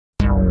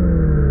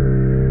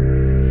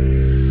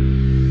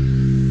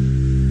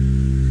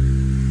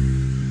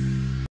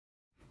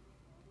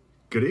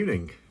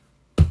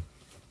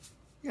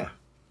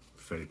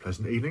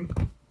pleasant evening.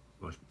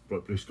 Nice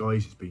bright blue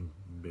skies. It's been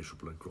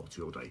miserable and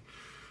grotty all day.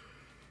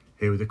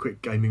 Here with a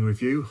quick gaming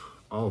review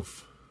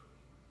of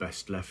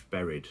Best Left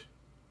Buried,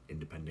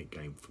 independent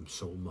game from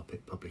Soul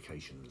Muppet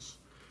Publications.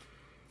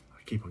 I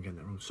keep on getting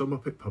that wrong. Soul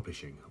Muppet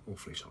Publishing,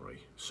 awfully sorry.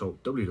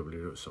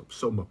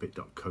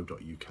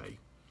 www.soulmuppet.co.uk.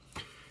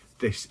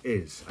 This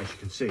is, as you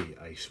can see,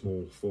 a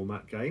small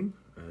format game.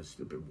 It's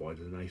a bit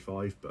wider than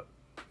A5, but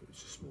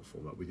it's a small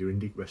format with your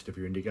rest of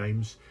your indie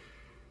games.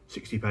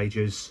 60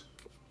 pages,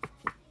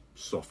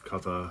 soft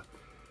cover,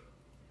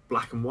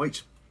 black and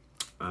white.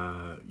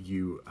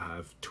 You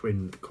have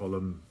twin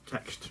column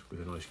text with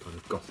a nice kind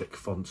of gothic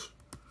font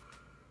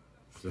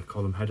for the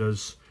column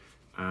headers,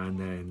 and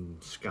then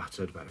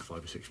scattered about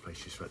 5 or 6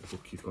 places throughout the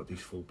book you've got these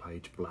full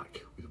page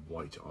black with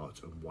white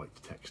art and white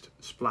text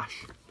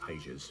splash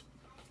pages.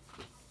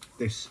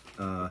 This is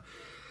about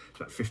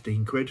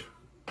 15 quid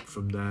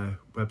from their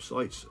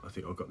website. I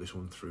think I got this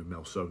one through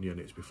Melsonia, and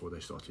it's before they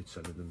started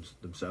selling them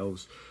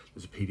themselves.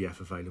 There's a PDF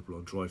available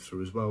on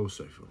drive-through as well,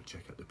 so if you want to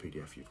check out the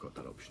PDF, you've got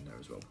that option there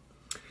as well.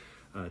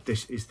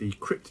 This is the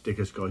Crypt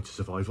Digger's Guide to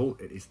Survival.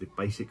 It is the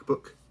basic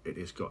book. It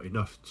has got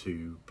enough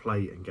to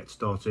play and get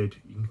started.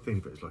 You can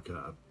think of it as like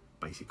a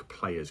basic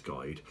player's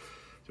guide.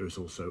 There is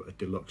also a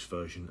deluxe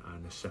version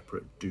and a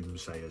separate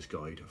Doomsayer's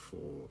Guide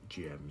for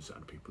GMs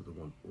and people that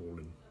want all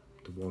in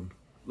the one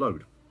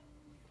load.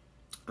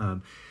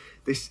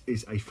 This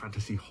is a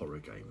fantasy horror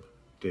game.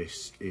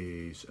 This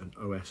is an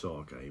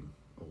OSR game,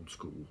 old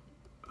school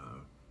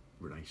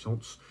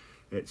Renaissance.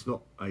 It's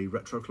not a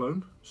retro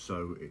clone,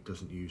 so it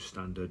doesn't use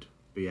standard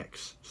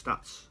BX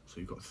stats. So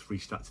you've got 3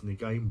 stats in the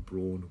game: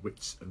 brawn,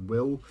 wits and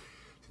will.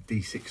 It's a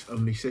D6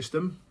 only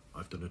system.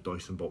 I've done a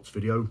dice and bolts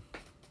video,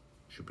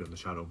 should be on the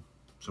channel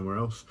somewhere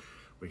else.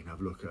 We can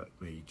have a look at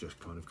me just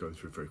kind of going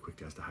through very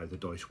quickly as to how the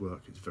dice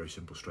work. It's very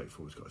simple,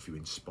 straightforward. It's got a few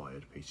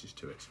inspired pieces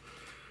to it.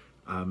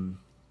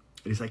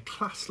 It is a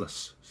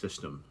classless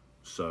system,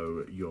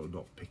 so you're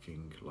not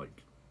picking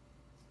like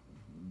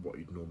what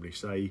you'd normally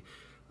say.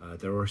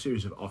 There are a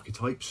series of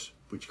archetypes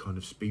which kind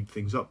of speed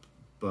things up,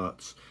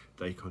 but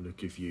they kind of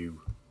give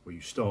you where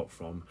you start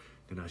from.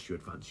 Then as you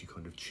advance, you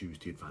kind of choose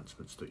the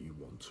advancements that you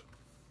want.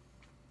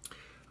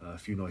 A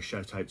few nice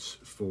shout outs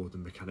for the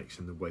mechanics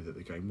and the way that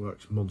the game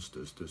works.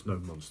 Monsters, there's no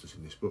monsters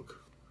in this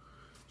book,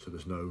 so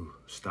there's no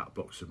stat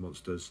blocks of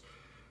monsters.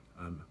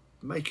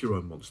 Make your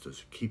own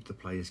monsters, keep the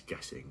players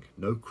guessing.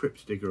 No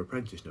Crypt Digger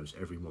apprentice knows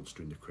every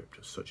monster in the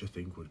crypt. Such a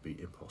thing would be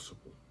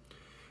impossible.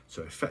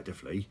 So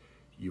effectively,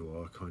 you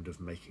are kind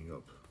of making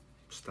up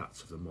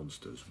stats of the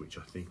monsters, which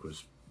I think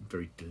was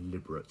very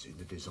deliberate in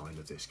the design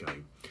of this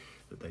game.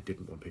 That they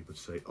didn't want people to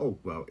say, oh,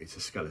 well, it's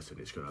a skeleton,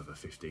 it's going to have a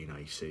 15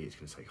 AC, it's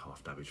going to take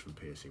half damage from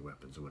piercing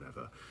weapons or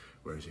whatever.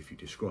 Whereas if you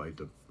describe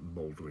the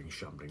mouldering,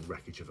 shambling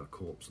wreckage of a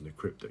corpse in the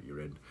crypt that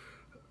you're in,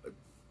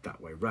 that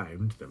way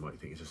round, they might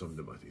think it's a something,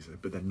 they might think it's a,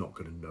 but they're not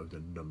going to know the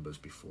numbers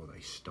before they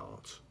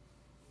start,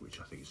 which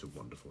I think is a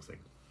wonderful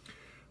thing.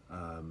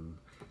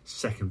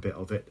 Second bit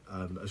of it,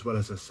 as well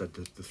as I said,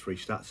 the 3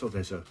 stats. So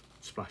there's a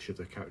splash of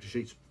the character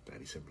sheets,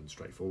 fairly simple and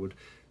straightforward.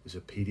 There's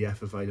a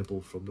PDF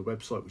available from the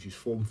website, which is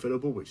form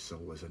fillable, which is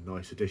always a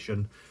nice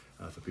addition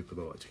for people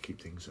that like to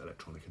keep things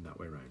electronic in that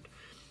way around.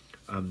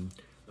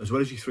 As well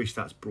as your 3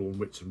 stats, brawn,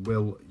 wits and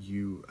will,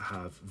 you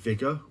have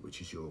vigour,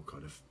 which is your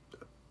kind of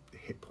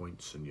hit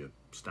points and your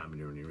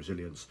stamina and your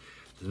resilience.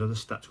 There's another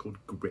stat called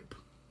grip,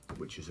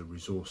 which is a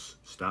resource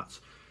stat.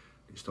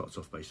 It starts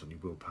off based on your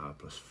willpower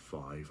plus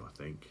 5, I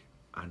think.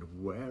 And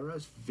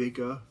whereas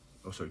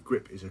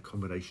grip is a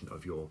combination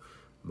of your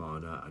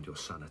mana and your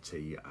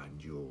sanity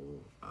and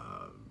your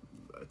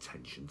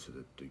attention to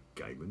the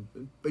game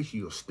and basically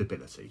your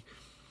stability.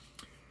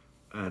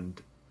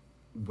 And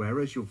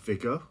whereas your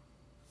vigor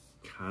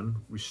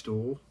can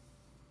restore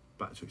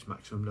back to its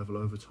maximum level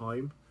over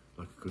time,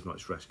 like a good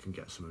night's rest can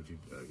get some of you,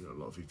 a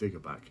lot of your vigor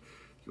back,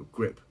 your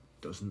grip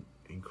doesn't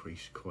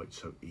increase quite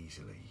so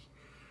easily.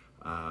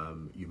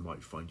 You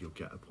might find you'll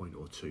get a point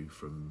or 2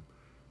 from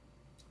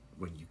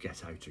when you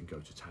get out and go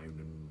to town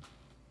and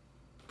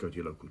go to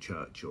your local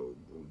church or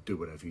do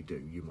whatever you do.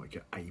 You might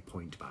get a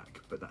point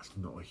back, but that's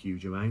not a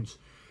huge amount.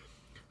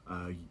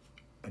 And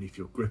if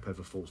your grip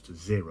ever falls to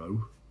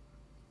 0,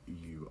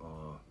 you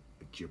are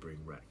a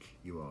gibbering wreck.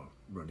 You are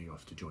running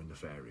off to join the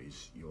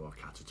fairies. You are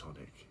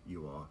catatonic.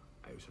 You are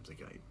out of the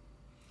game.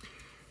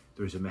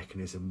 There is a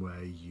mechanism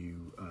where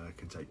you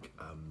can take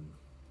I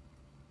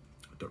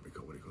don't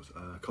recall what it calls,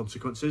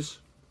 consequences,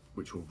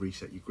 which will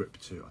reset your grip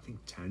to, I think,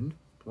 10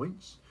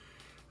 points.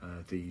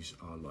 These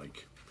are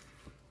like,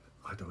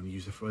 I don't want to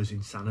use the phrase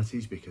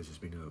insanities because there's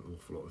been an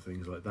awful lot of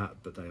things like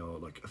that, but they are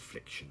like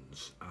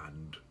afflictions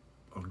and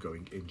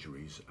ongoing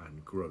injuries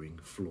and growing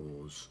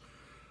flaws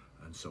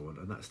and so on.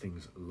 And that's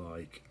things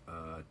like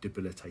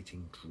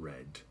debilitating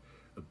dread,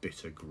 a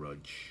bitter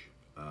grudge,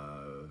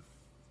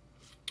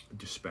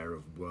 despair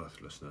of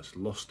worthlessness,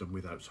 lost and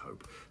without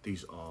hope.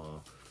 These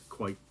are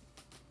quite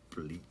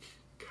bleak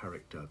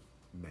character,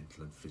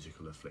 mental and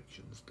physical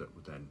afflictions that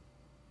would then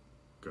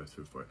go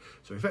through for it.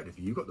 So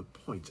effectively, you've got the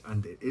point,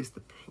 and it is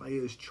the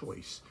player's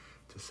choice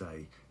to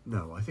say,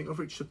 no, I think I've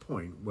reached a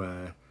point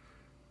where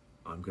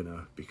I'm going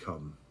to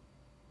become,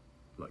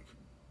 like,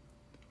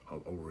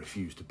 I'll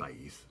refuse to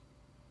bathe.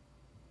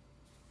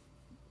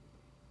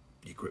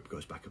 Your grip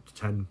goes back up to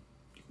 10,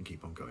 you can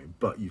keep on going,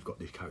 but you've got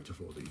this character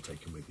flaw that you're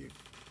taking with you.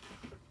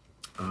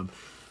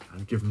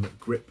 And given that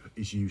grip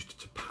is used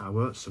to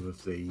power some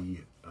of the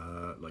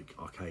like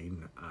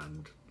arcane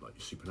and like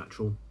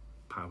supernatural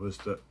powers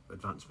that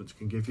advancements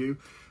can give you,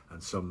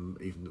 and some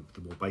even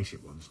the more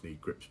basic ones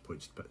need grips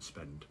points to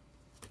spend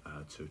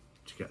to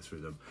get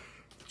through them,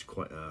 it's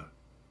quite a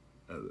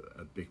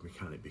big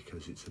mechanic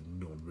because it's a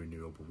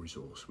non-renewable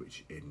resource,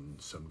 which in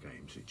some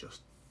games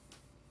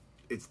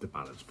it's the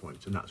balance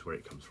point, and that's where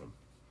it comes from.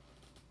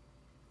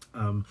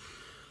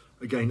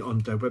 Again, on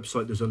their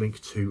website there's a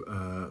link to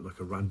like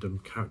a random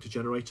character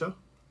generator,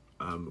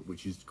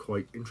 which is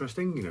quite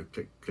interesting. You know,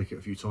 click it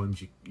a few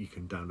times, you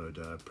can download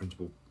a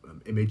printable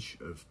image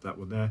of that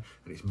one there,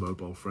 and it's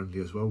mobile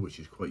friendly as well, which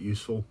is quite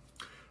useful.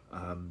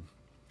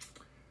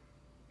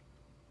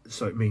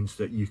 So it means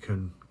that you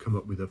can come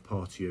up with a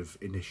party of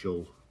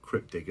initial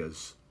crypt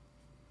diggers.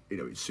 You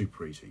know, it's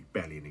super easy,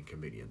 barely an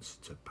inconvenience,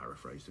 to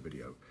paraphrase the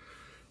video.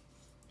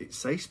 It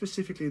says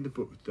specifically in the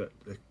book that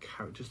the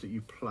characters that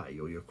you play,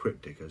 or your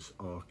crypt diggers,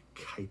 are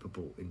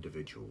capable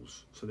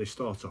individuals. So they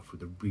start off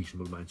with a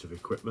reasonable amount of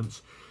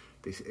equipment.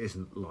 This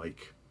isn't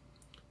like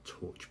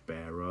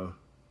Torchbearer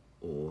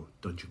or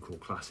Dungeon Crawl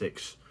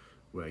Classics,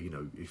 where, you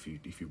know, if you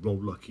roll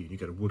lucky and you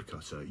get a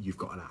woodcutter, you've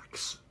got an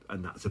axe,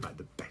 and that's about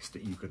the best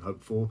that you can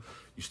hope for.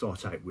 You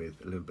start out with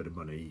a little bit of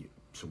money,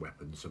 some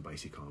weapons, some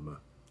basic armour,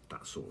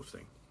 that sort of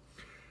thing.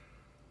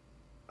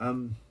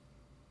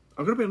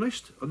 I'm going to be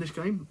honest, on this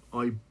game,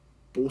 I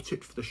bought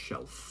it for the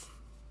shelf.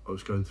 I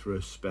was going through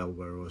a spell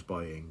where I was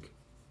buying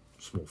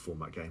small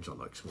format games. I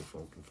like small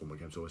format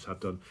games, always have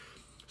done.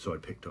 So I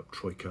picked up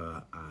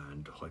Troika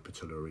and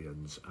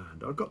Hypertellurians,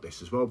 and I got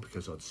this as well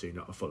because I'd seen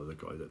it. I follow the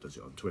guy that does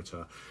it on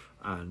Twitter,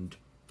 and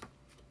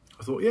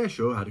I thought, yeah,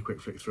 sure. I had a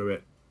quick flick through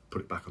it,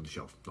 put it back on the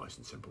shelf, nice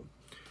and simple.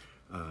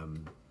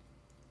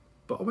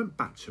 But I went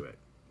back to it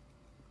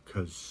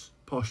because,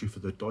 partially for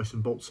the dice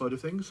and bolt side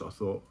of things, I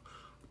thought,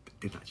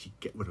 didn't actually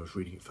get, when I was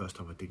reading it first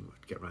time, I didn't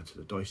get around to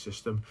the dice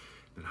system.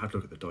 Then I had a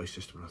look at the dice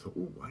system and I thought,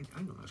 oh,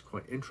 hang on, that's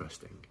quite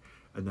interesting.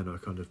 And then I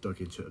kind of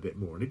dug into it a bit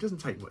more, and it doesn't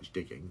take much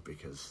digging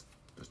because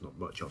there's not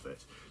much of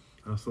it.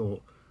 And I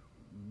thought,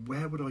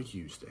 where would I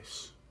use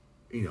this?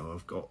 You know,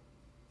 I've got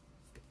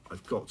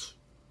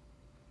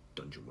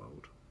Dungeon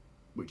World,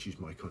 which is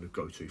my kind of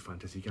go-to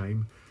fantasy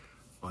game.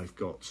 I've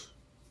got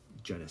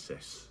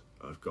Genesis,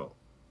 I've got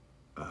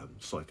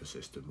Cypher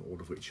System, all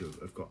of which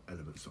have got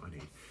elements that I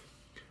need.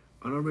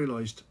 And I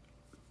realised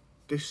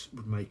this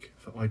would make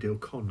for ideal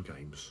con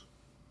games.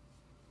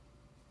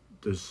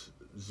 There's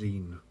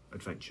zine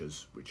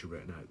adventures which are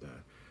written out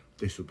there.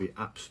 This would be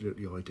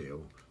absolutely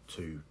ideal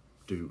to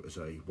do as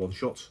a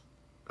one-shot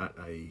at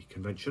a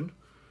convention.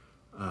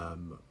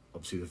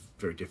 Obviously, there's a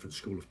very different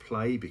school of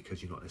play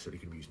because you're not necessarily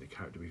going to be using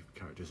the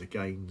characters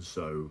again,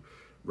 so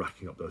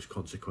racking up those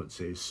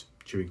consequences,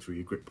 chewing through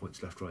your grip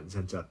points left, right and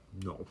centre,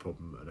 not a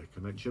problem at a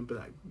convention, but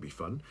that would be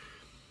fun.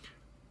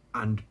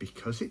 And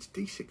because it's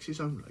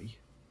D6s only,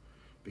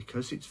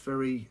 because it's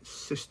very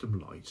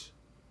system light,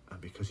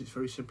 and because it's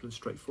very simple and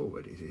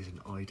straightforward, it is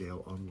an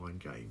ideal online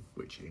game,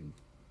 which in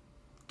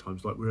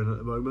times like we're in at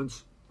the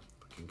moment,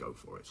 I can go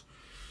for it.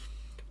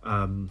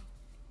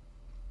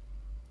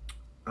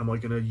 Am I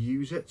going to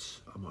use it?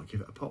 I might give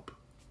it a pop.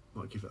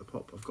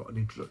 I've got an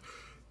introduction.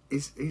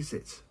 Is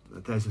it,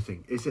 there's the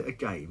thing, is it a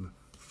game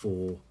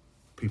for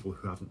people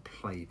who haven't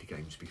played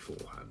games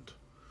beforehand?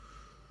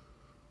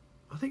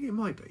 I think it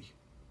might be.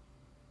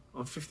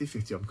 I'm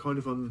 50-50. I'm kind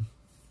of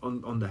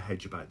on the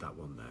hedge about that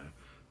one there.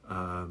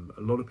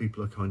 A lot of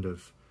people are kind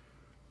of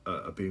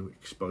are being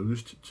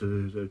exposed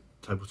to the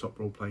tabletop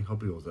role-playing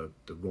hobby, or the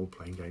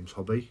role-playing games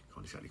hobby.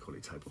 Can't exactly call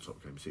it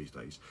tabletop games these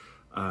days.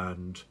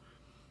 And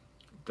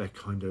they're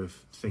kind of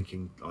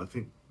thinking, I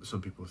think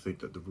some people think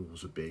that the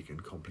rules are big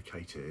and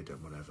complicated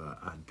and whatever,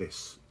 and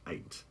this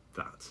ain't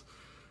that.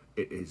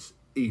 It is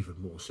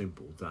even more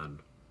simple than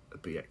a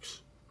BX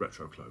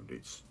retro clone.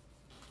 It's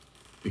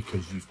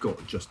because you've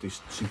got just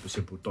this super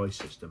simple dice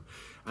system,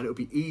 and it'll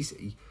be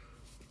easy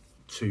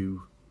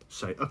to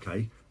say,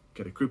 okay,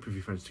 get a group of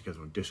your friends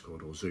together on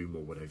Discord or Zoom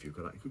or whatever you've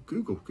got. Like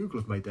Google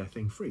have made their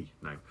thing free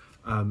now,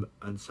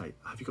 and say,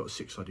 have you got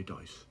 6-sided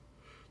dice?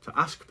 To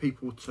ask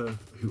people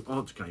who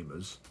aren't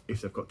gamers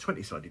if they've got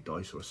 20-sided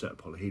dice or a set of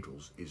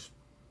polyhedrals is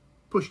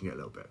pushing it a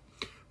little bit.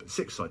 But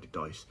 6-sided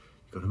dice,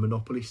 you've got a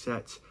Monopoly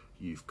set,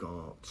 you've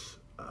got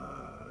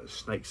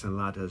Snakes and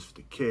Ladders for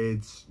the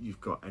kids, you've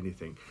got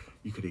anything.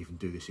 You could even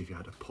do this if you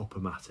had a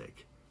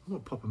Pop-O-Matic. I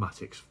want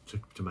Pop-O-Matics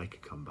to make a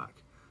comeback.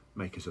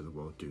 Makers of the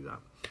world do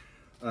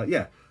that.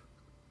 Yeah,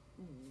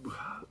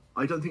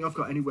 I don't think I've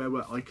got anywhere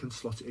where I can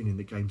slot it in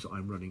the games that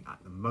I'm running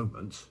at the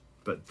moment,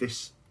 but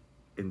this,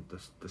 in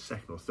the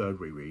second or third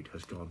reread,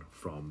 has gone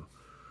from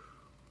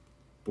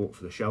bought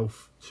for the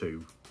shelf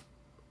to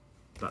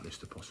that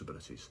list of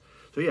possibilities.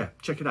 So yeah,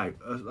 check it out.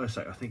 As I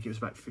say, I think it was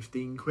about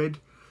 15 quid.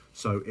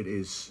 So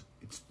it's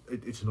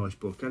a nice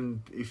book,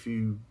 and if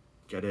you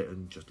get it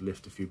and just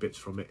lift a few bits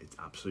from it, it's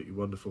absolutely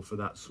wonderful for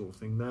that sort of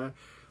thing there.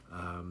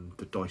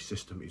 The dice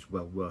system is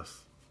well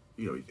worth,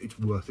 it's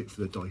worth it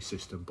for the dice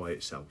system by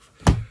itself.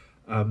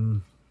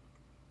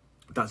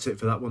 That's it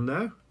for that one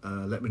there.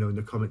 Let me know in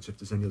the comments if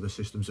there's any other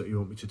systems that you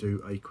want me to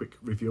do a quick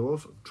review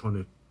of. I'm trying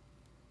to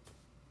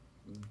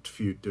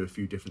do a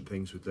few different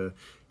things with the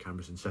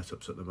cameras and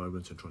setups at the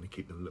moment, and trying to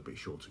keep them a little bit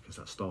shorter because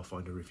that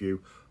Starfinder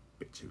review a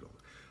bit too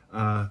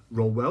long.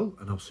 Roll well,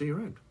 and I'll see you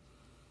around.